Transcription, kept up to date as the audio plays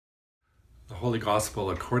The Holy Gospel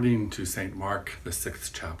according to St. Mark, the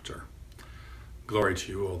 6th chapter. Glory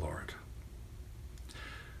to you, O Lord.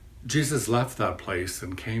 Jesus left that place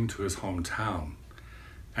and came to his hometown,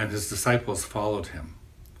 and his disciples followed him.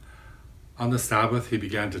 On the Sabbath, he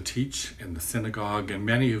began to teach in the synagogue, and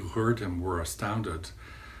many who heard him were astounded.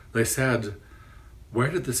 They said,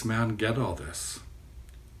 "Where did this man get all this?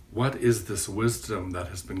 What is this wisdom that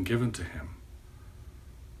has been given to him?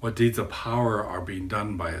 What deeds of power are being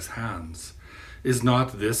done by his hands? Is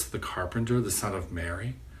not this the carpenter, the son of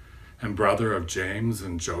Mary, and brother of James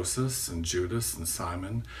and Joseph and Judas and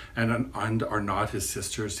Simon, and are not his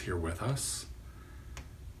sisters here with us?"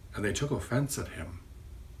 And they took offense at him.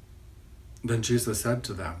 Then Jesus said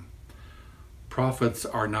to them, "Prophets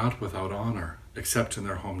are not without honor, except in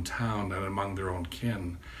their hometown and among their own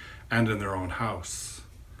kin and in their own house."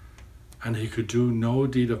 And he could do no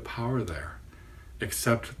deed of power there,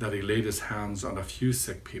 except that he laid his hands on a few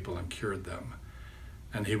sick people and cured them.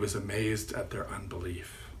 And he was amazed at their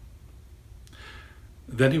unbelief.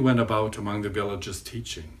 Then he went about among the villages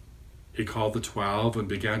teaching. He called the 12 and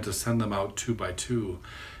began to send them out 2 by 2,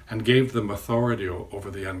 and gave them authority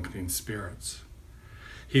over the unclean spirits.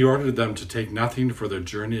 He ordered them to take nothing for their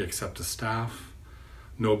journey except a staff,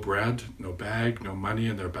 no bread, no bag, no money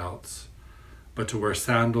in their belts, but to wear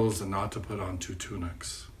sandals and not to put on 2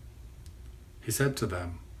 tunics. He said to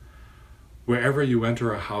them, "Wherever you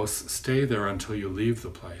enter a house, stay there until you leave the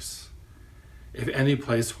place. If any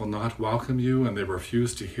place will not welcome you and they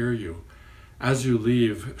refuse to hear you, as you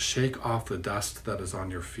leave, shake off the dust that is on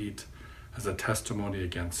your feet as a testimony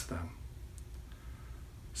against them."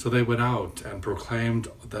 So they went out and proclaimed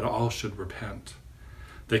that all should repent.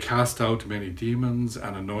 They cast out many demons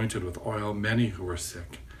and anointed with oil many who were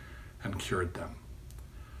sick and cured them.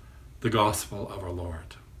 The Gospel of our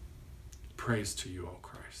Lord. Praise to you, O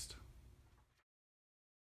Christ.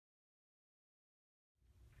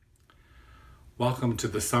 Welcome to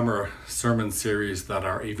the summer sermon series that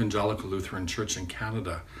our Evangelical Lutheran Church in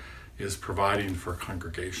Canada is providing for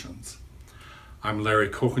congregations. I'm Larry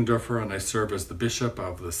Kochendorfer, and I serve as the Bishop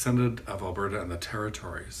of the Synod of Alberta and the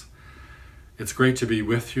Territories. It's great to be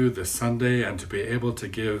with you this Sunday and to be able to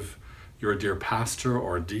give your dear pastor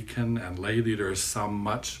or deacon and lay leaders some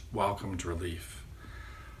much welcomed relief.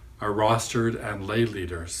 Our rostered and lay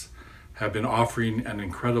leaders have been offering an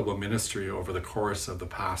incredible ministry over the course of the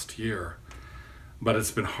past year, but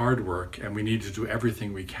it's been hard work, and we need to do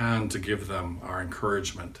everything we can to give them our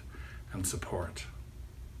encouragement and support.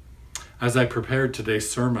 As I prepared today's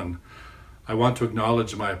sermon, I want to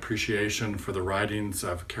acknowledge my appreciation for the writings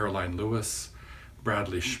of Caroline Lewis,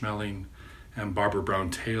 Bradley Schmeling, and Barbara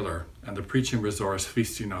Brown Taylor, and the preaching resource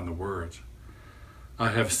Feasting on the Word. I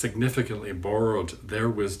have significantly borrowed their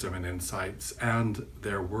wisdom and insights and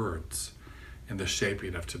their words in the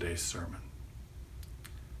shaping of today's sermon.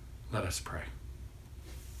 Let us pray.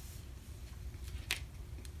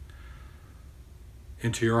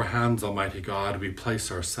 Into your hands, Almighty God, we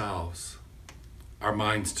place ourselves, our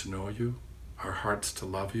minds to know you, our hearts to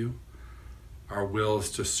love you, our wills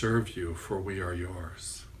to serve you, for we are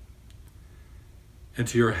yours.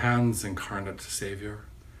 Into your hands, incarnate Savior,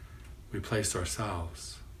 we place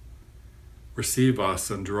ourselves. Receive us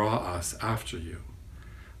and draw us after you,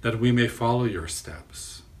 that we may follow your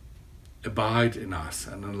steps. Abide in us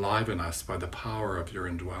and enliven us by the power of your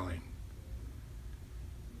indwelling.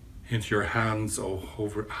 Into your hands, O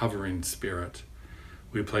hovering Spirit,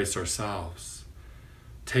 we place ourselves.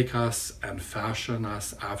 Take us and fashion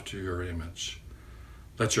us after your image.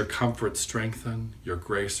 Let your comfort strengthen, your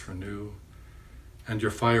grace renew, and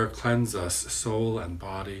your fire cleanse us, soul and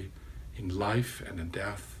body, in life and in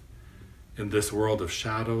death, in this world of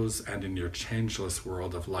shadows and in your changeless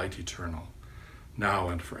world of light eternal, now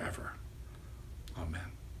and forever.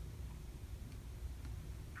 Amen.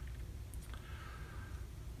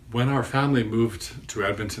 When our family moved to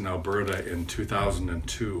Edmonton, Alberta in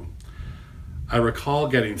 2002, I recall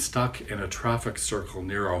getting stuck in a traffic circle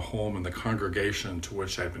near our home in the congregation to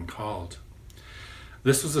which I'd been called.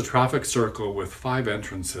 This was a traffic circle with 5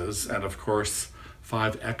 entrances and, of course,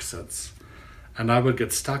 5 exits, and I would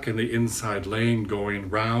get stuck in the inside lane going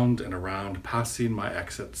round and around, passing my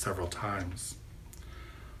exit several times.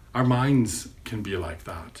 Our minds can be like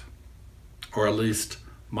that, or at least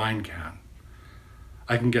mine can.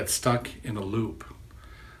 I can get stuck in a loop.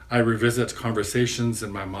 I revisit conversations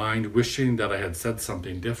in my mind, wishing that I had said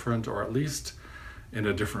something different, or at least in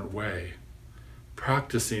a different way,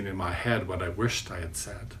 practicing in my head what I wished I had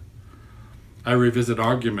said. I revisit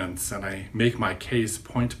arguments and I make my case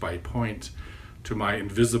point by point to my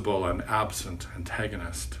invisible and absent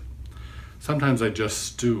antagonist. Sometimes I just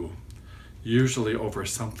stew, usually over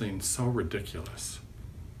something so ridiculous.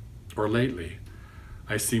 Or lately,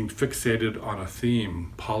 I seem fixated on a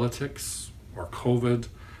theme, politics, or COVID,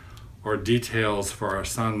 or details for our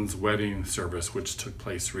son's wedding service which took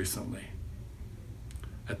place recently.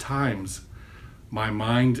 At times, my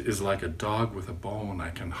mind is like a dog with a bone I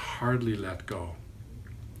can hardly let go.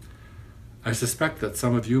 I suspect that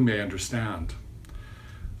some of you may understand.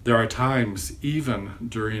 There are times, even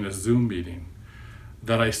during a Zoom meeting,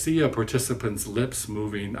 that I see a participant's lips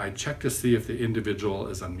moving. I check to see if the individual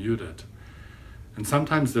is unmuted. And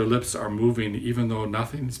sometimes their lips are moving even though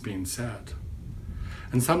nothing's being said.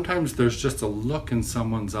 And sometimes there's just a look in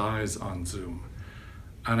someone's eyes on Zoom.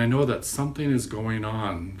 And I know that something is going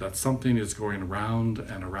on, that something is going round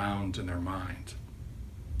and around in their mind.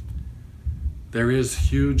 There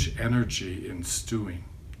is huge energy in stewing.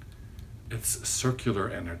 It's circular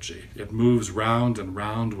energy. It moves round and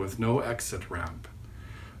round with no exit ramp.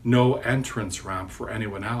 No entrance ramp for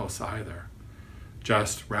anyone else either.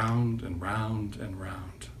 Just round and round and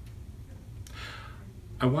round.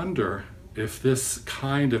 I wonder if this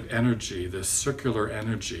kind of energy, this circular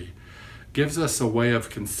energy, gives us a way of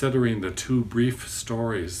considering the two brief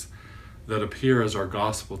stories that appear as our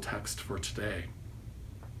gospel text for today.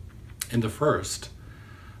 In the first,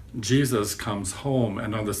 Jesus comes home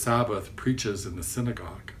and on the Sabbath preaches in the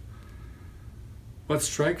synagogue. What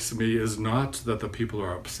strikes me is not that the people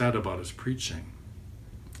are upset about his preaching.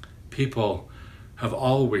 People have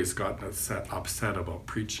always gotten upset about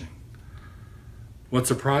preaching. What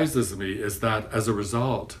surprises me is that as a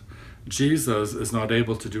result, Jesus is not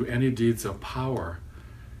able to do any deeds of power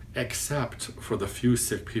except for the few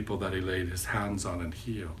sick people that he laid his hands on and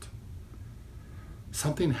healed.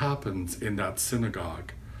 Something happens in that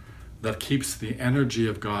synagogue that keeps the energy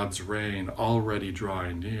of God's reign already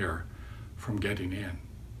drawing near from getting in.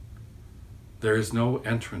 There is no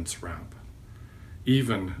entrance ramp.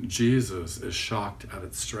 Even Jesus is shocked at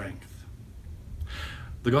its strength.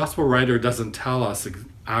 The gospel writer doesn't tell us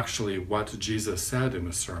actually what Jesus said in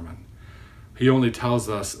the sermon. He only tells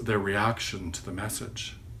us their reaction to the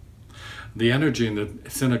message. The energy in the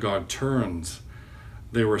synagogue turns.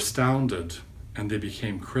 They were astounded and they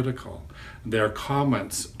became critical. Their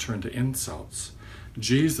comments turned to insults.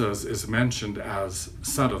 Jesus is mentioned as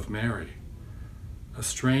Son of Mary, a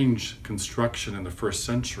strange construction in the first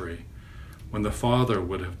century when the Father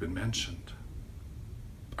would have been mentioned.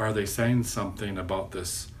 Are they saying something about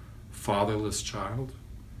this fatherless child,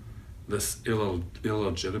 this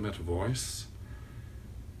illegitimate voice?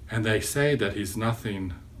 And they say that he's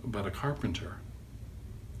nothing but a carpenter.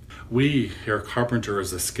 We hear carpenter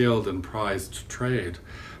as a skilled and prized trade.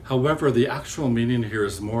 However, the actual meaning here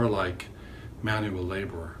is more like manual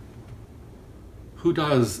laborer. Who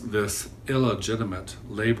does this illegitimate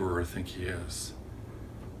laborer think he is?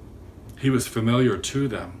 He was familiar to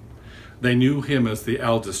them. They knew him as the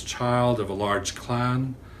eldest child of a large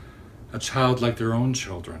clan, a child like their own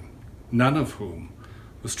children, none of whom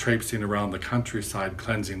was traipsing around the countryside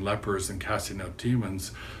cleansing lepers and casting out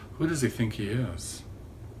demons. Who does he think he is?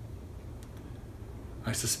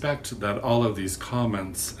 I suspect that all of these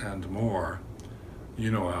comments and more,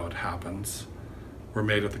 you know how it happens, were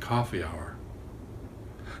made at the coffee hour.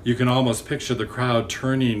 You can almost picture the crowd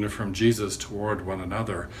turning from Jesus toward one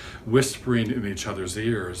another, whispering in each other's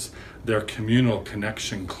ears, their communal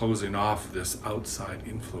connection closing off this outside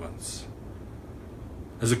influence.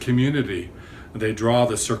 As a community, they draw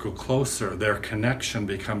the circle closer. Their connection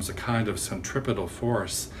becomes a kind of centripetal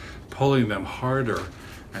force, pulling them harder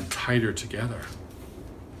and tighter together.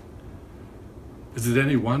 Is it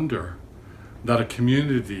any wonder that a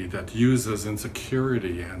community that uses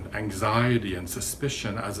insecurity and anxiety and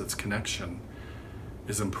suspicion as its connection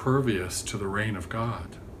is impervious to the reign of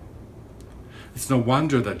God? It's no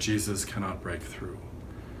wonder that Jesus cannot break through.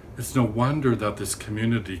 It's no wonder that this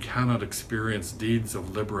community cannot experience deeds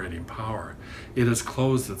of liberating power. It has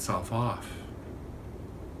closed itself off.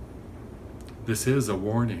 This is a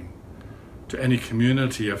warning to any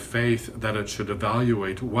community of faith that it should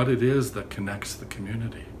evaluate what it is that connects the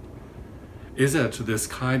community. Is it this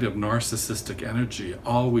kind of narcissistic energy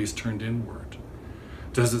always turned inward?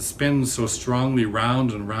 Does it spin so strongly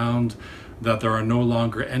round and round that there are no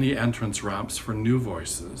longer any entrance ramps for new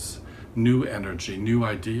voices, new energy, new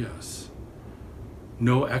ideas?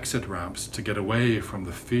 No exit ramps to get away from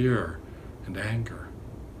the fear and anger?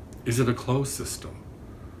 Is it a closed system,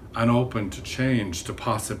 unopen to change, to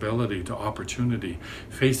possibility, to opportunity,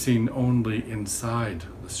 facing only inside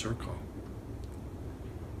the circle?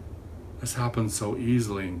 This happens so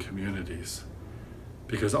easily in communities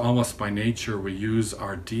because almost by nature we use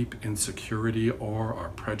our deep insecurity or our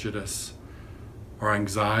prejudice or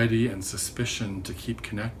anxiety and suspicion to keep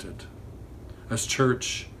connected. As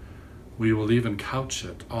church, we will even couch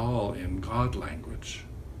it all in God language.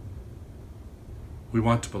 We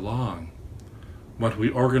want to belong, but we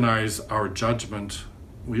organize our judgment,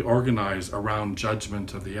 we organize around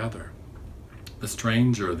judgment of the other, the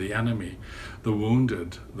stranger, the enemy, the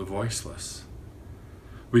wounded, the voiceless.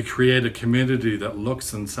 We create a community that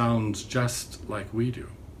looks and sounds just like we do.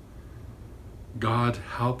 God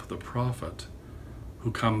help the prophet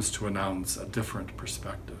who comes to announce a different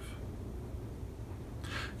perspective.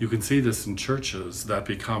 You can see this in churches that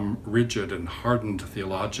become rigid and hardened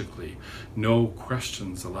theologically, no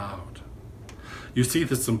questions allowed. You see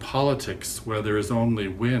this in politics where there is only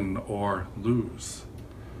win or lose.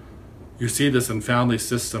 You see this in family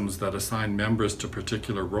systems that assign members to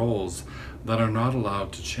particular roles that are not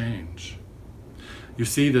allowed to change. You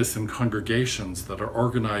see this in congregations that are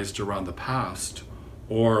organized around the past,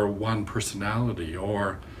 or one personality,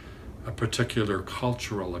 or a particular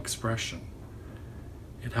cultural expression.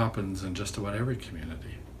 It happens in just about every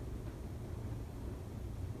community.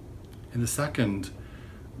 In the second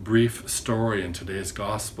brief story in today's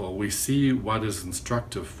gospel, we see what is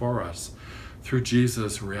instructive for us through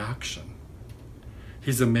Jesus' reaction.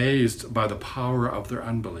 He's amazed by the power of their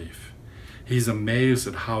unbelief. He's amazed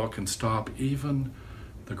at how it can stop even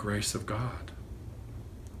the grace of God.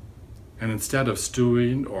 And instead of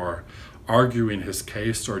stewing or arguing his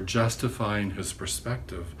case or justifying his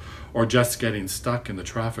perspective or just getting stuck in the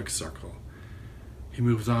traffic circle, he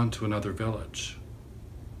moves on to another village.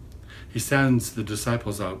 He sends the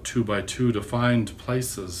disciples out 2 by 2 to find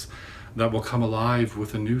places that will come alive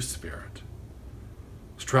with a new spirit.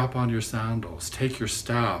 Strap on your sandals, take your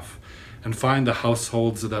staff, and find the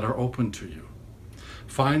households that are open to you.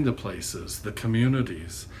 Find the places, the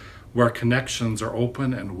communities, where connections are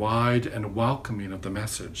open and wide and welcoming of the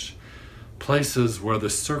message. Places where the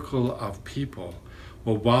circle of people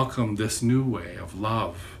will welcome this new way of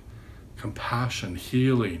love, compassion,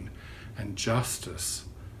 healing, and justice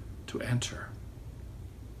to enter.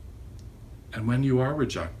 And when you are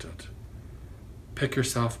rejected, pick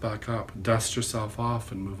yourself back up, dust yourself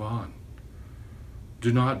off, and move on.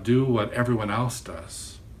 Do not do what everyone else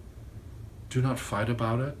does. Do not fight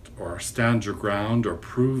about it, or stand your ground, or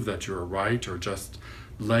prove that you're right, or just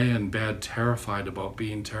lay in bed terrified about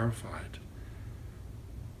being terrified.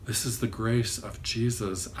 This is the grace of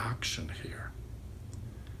Jesus' action here.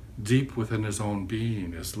 Deep within his own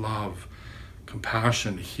being is love,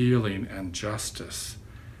 compassion, healing, and justice,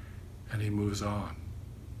 and he moves on.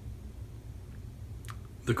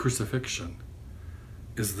 The crucifixion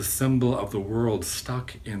is the symbol of the world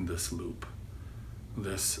stuck in this loop,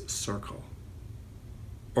 this circle.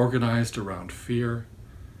 Organized around fear,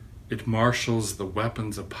 it marshals the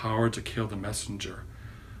weapons of power to kill the messenger,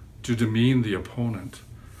 to demean the opponent,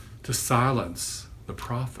 to silence the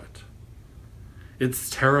prophet. It's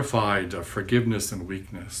terrified of forgiveness and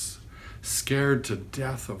weakness, scared to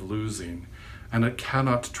death of losing, and it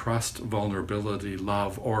cannot trust vulnerability,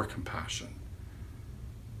 love, or compassion.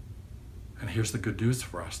 And here's the good news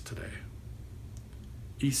for us today.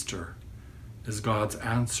 Easter is God's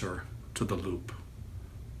answer to the loop,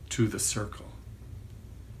 to the circle.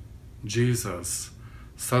 Jesus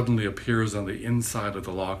suddenly appears on the inside of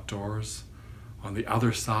the locked doors, on the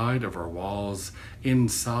other side of our walls,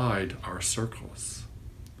 inside our circles.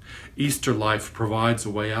 Easter life provides a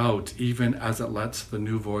way out even as it lets the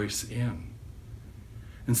new voice in.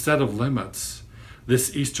 Instead of limits,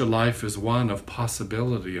 this Easter life is one of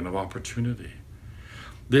possibility and of opportunity.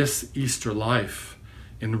 This Easter life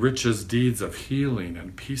enriches deeds of healing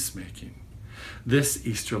and peacemaking. This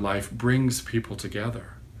Easter life brings people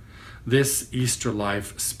together. This Easter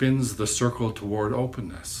life spins the circle toward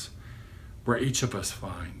openness, where each of us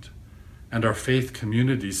find, and our faith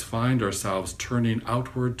communities find ourselves turning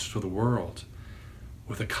outward to the world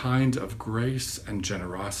with a kind of grace and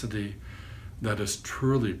generosity that is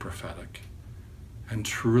truly prophetic and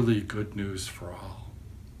truly good news for all.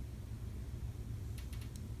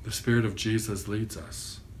 The Spirit of Jesus leads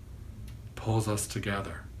us, pulls us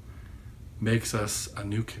together, makes us a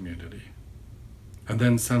new community, and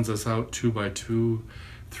then sends us out 2 by 2,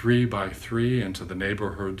 3 by 3 into the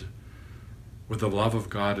neighborhood where the love of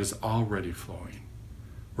God is already flowing,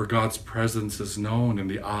 where God's presence is known in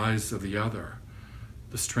the eyes of the other,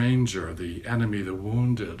 the stranger, the enemy, the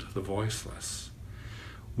wounded, the voiceless,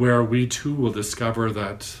 where we too will discover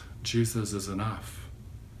that Jesus is enough,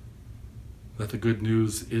 that the good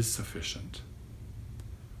news is sufficient,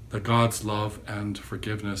 that God's love and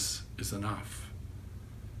forgiveness is enough,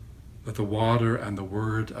 that the water and the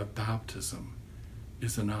word of baptism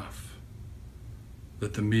is enough,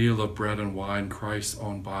 that the meal of bread and wine, Christ's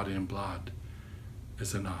own body and blood,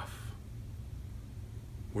 is enough,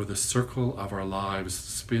 where the circle of our lives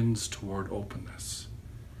spins toward openness,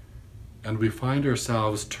 and we find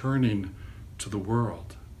ourselves turning to the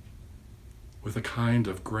world with a kind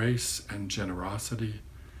of grace and generosity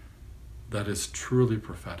that is truly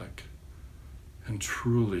prophetic and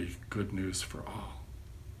truly good news for all.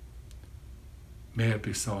 May it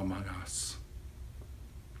be so among us.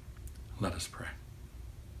 Let us pray.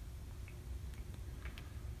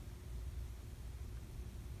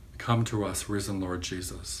 Come to us, risen Lord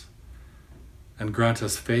Jesus, and grant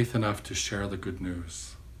us faith enough to share the good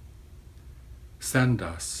news. Send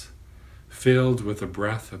us, filled with the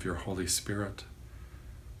breath of your Holy Spirit,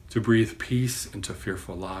 to breathe peace into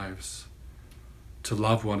fearful lives, to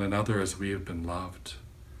love one another as we have been loved,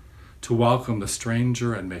 to welcome the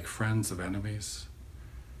stranger and make friends of enemies,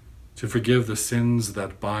 to forgive the sins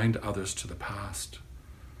that bind others to the past,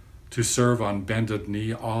 to serve on bended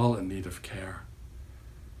knee all in need of care,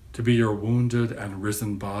 to be your wounded and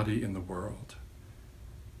risen body in the world,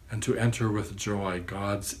 and to enter with joy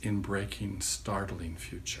God's inbreaking, startling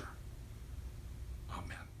future.